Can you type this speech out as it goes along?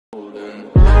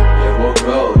Yeah, we're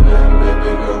golden,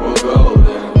 baby girl, we're golden.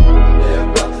 They're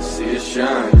about to see us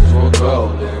shine, cause we're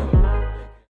golden.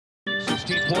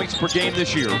 16 points per game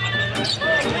this year.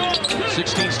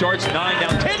 16 starts, 9 now,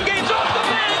 10 games off the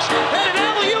bench, and an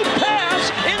alley-oop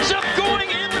pass ends up going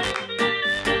in.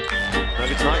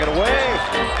 Nuggets knock it away.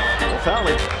 We'll foul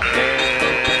it.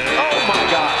 And oh my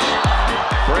gosh.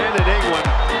 Brandon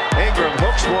Ingram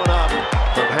hooks one up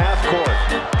from half court.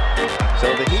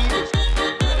 So the Heat is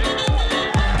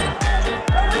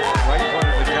right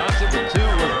corner to Johnson with 2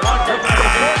 with 1.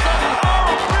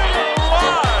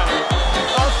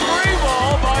 A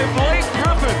 3-ball by Blake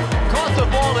Griffin. Caught the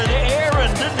ball in the air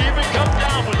and didn't even come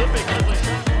down with it because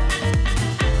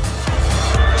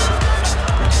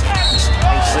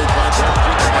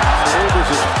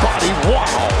his body.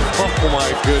 Wow. Oh my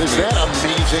goodness. Is that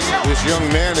amazing? This young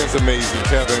man is amazing,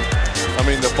 Kevin. I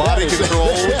mean, the body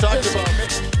control. We talked about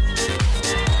it.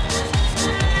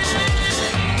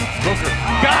 Booker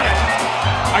got it.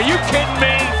 Are you kidding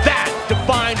me? That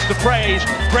defines the phrase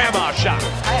grandma shot.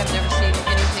 I have never seen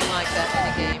anything like that in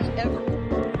a game, ever.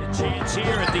 A chance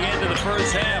here at the end of the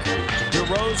first half.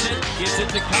 DeRozan gives it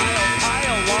to Kyle.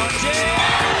 Kyle launches.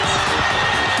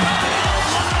 Kyle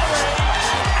Lowry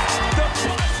at the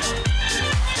buzzer.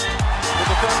 The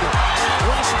defender.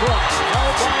 Westbrook.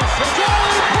 Held by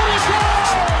Sajali. Put it down.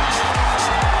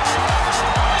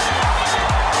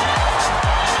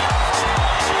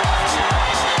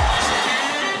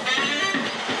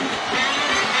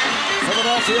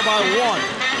 Philadelphia by 1.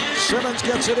 Simmons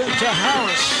gets it into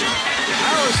Harris.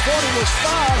 Harris thought he was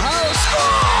fouled. Harris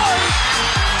scores!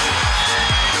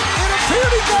 It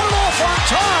appeared he got it off on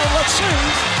time. Let's see.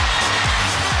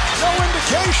 No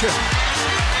indication.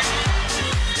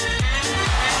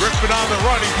 Griffin on the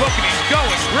run. He's looking. He's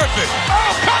going. Griffin.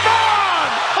 Oh, come on!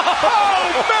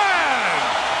 Oh, man!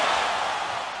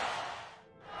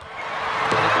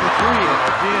 The 3 and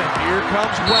again, here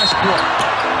comes Westbrook.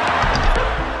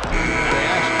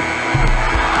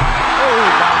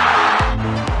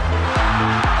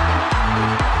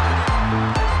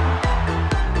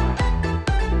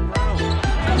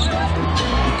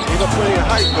 Plenty of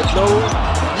height, but no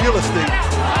real estate.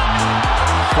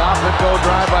 Stop and go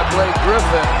drive by Blake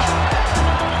Griffin.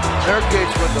 Nurkic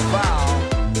with the foul.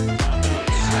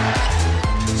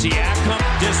 Siakam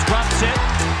disrupts it.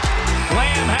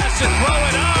 Lamb has to throw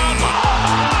it up. Oh,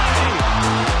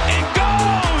 it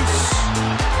goes!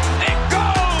 It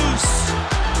goes!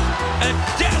 A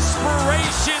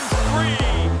desperation 3.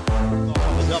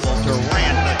 On the double,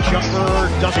 Durant, the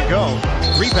jumper doesn't go.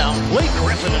 Rebound, Blake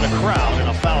Griffin in the crowd, and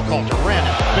a foul called. Durant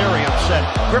is very upset.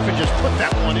 Griffin just put that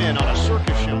one in on a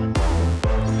circus shot.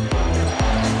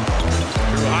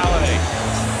 Drew Holiday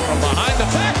from behind the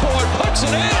backboard puts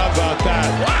it in. How about that?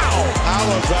 Wow! How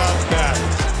about that?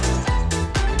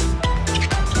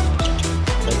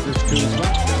 Lakers Kuzma.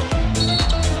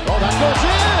 Oh, that goes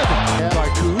in! Yeah,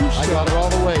 by Kuz. I got it all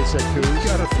the way, said Kuz.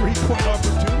 Got a 3-point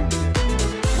opportunity.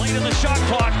 Late in the shot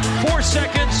clock, 4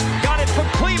 seconds. Got it from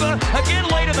Kleba. Again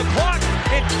late in the clock.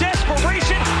 In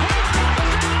desperation.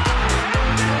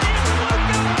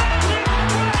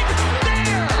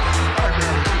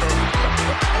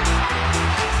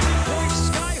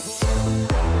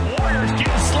 Warriors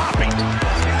getting sloppy.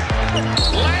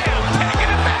 Lamb taking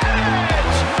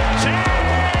advantage.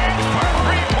 Chance for a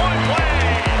 3-point play.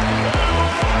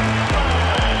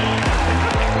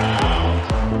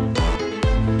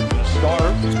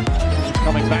 Starve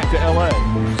coming back to LA.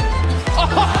 Oh,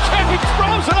 he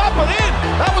throws it up and in.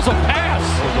 That was a pass.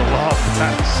 That was a long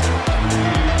pass.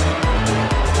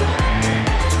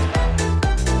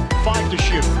 5 to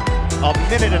shoot. A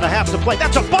minute and a half to play.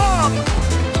 That's a bomb!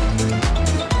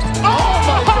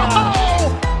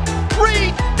 Oh!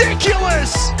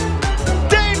 Ridiculous!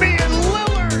 Damian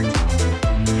Lillard!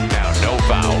 Now no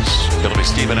fouls. It'll be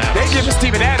Steven Adams. They give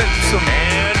Steven Adams some.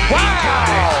 And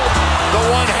wow! The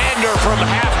one-hander from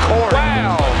half court.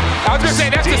 Wow. I was going to say,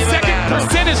 that's Steven the second Adams.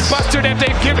 percentage buster that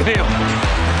they've given him.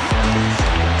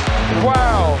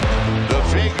 Wow. The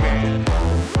big man.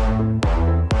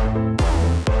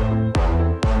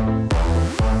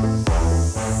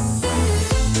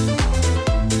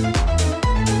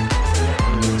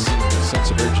 Sense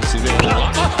of urgency there.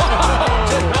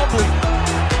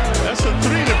 That's a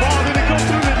 3. The ball didn't go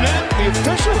through the net. The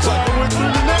officials thought it went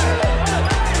through the net.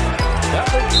 That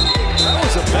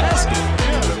was a basket.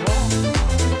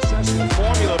 Successful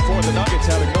formula for the Nuggets,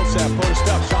 having Millsap first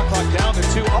up. Shot clock down to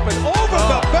 2, up and over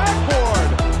the backboard.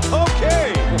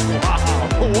 Okay. Wow.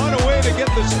 What a way to get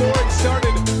the scoring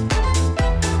started.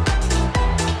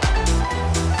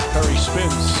 Curry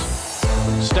spins.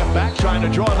 Step back, trying to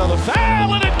draw another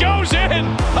foul, and it goes in.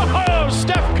 Oh,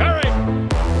 Steph Curry.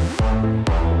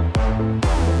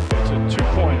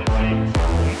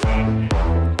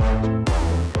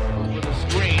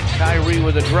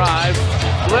 with a drive,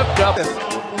 flipped up.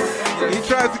 He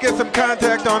tries to get some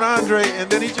contact on Andre, and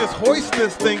then he just hoists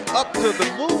this thing up to the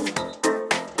moon.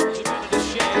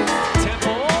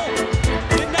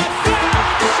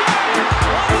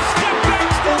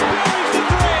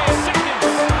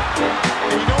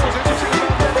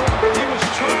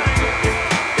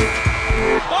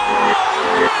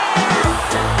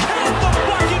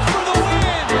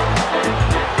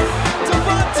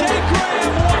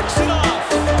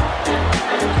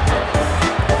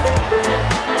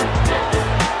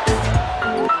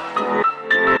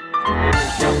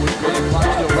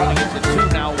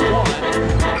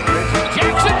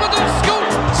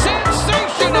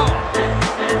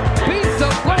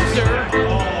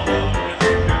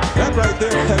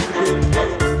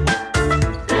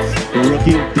 The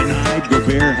rookie denied.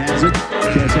 Gobert has it.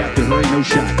 Cavs have to hurry. No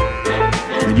shot.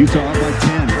 And Utah up by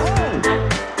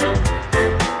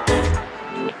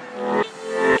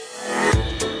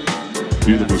 10.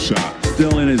 Beautiful shot.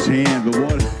 Still in his hand, but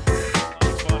what?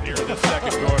 It's fun here in the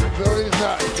second quarter.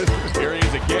 Here he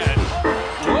is again.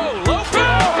 Whoa, Lopez!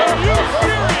 Are you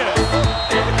serious?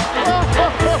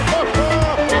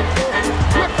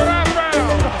 Look what I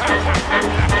found!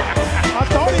 I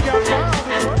thought he got fouled.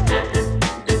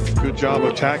 Good job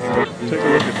attacking, but take a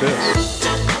look at this.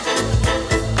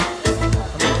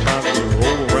 How many times did he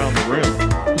roll around the rim?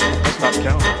 That's not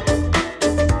counting.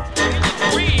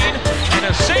 Reed, and a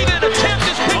save-in attempt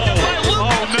is picked up by Luka.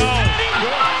 Oh, no.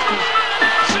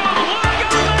 So Luka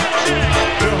Magic.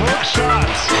 The hook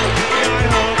shots.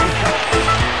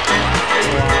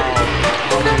 Wow.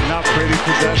 I mean, not pretty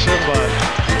possession, but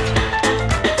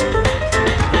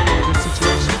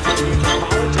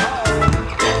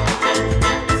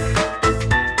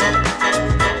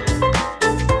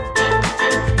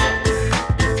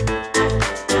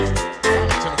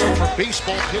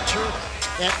baseball pitcher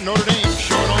at Notre Dame,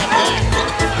 short on back.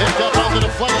 Picked up on the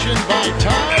deflection by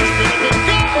Taj.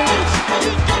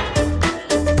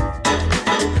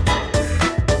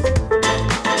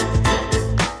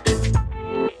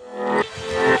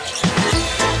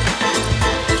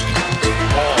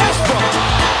 Westbrook.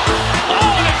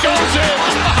 Oh, and it goes in.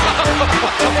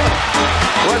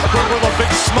 Westbrook with a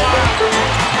big smile.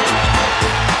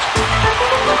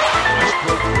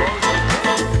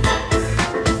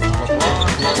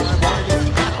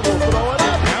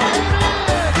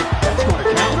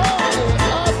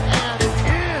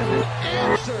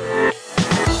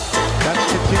 That's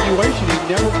continuation. He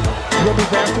never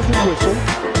dribbles after the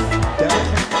whistle.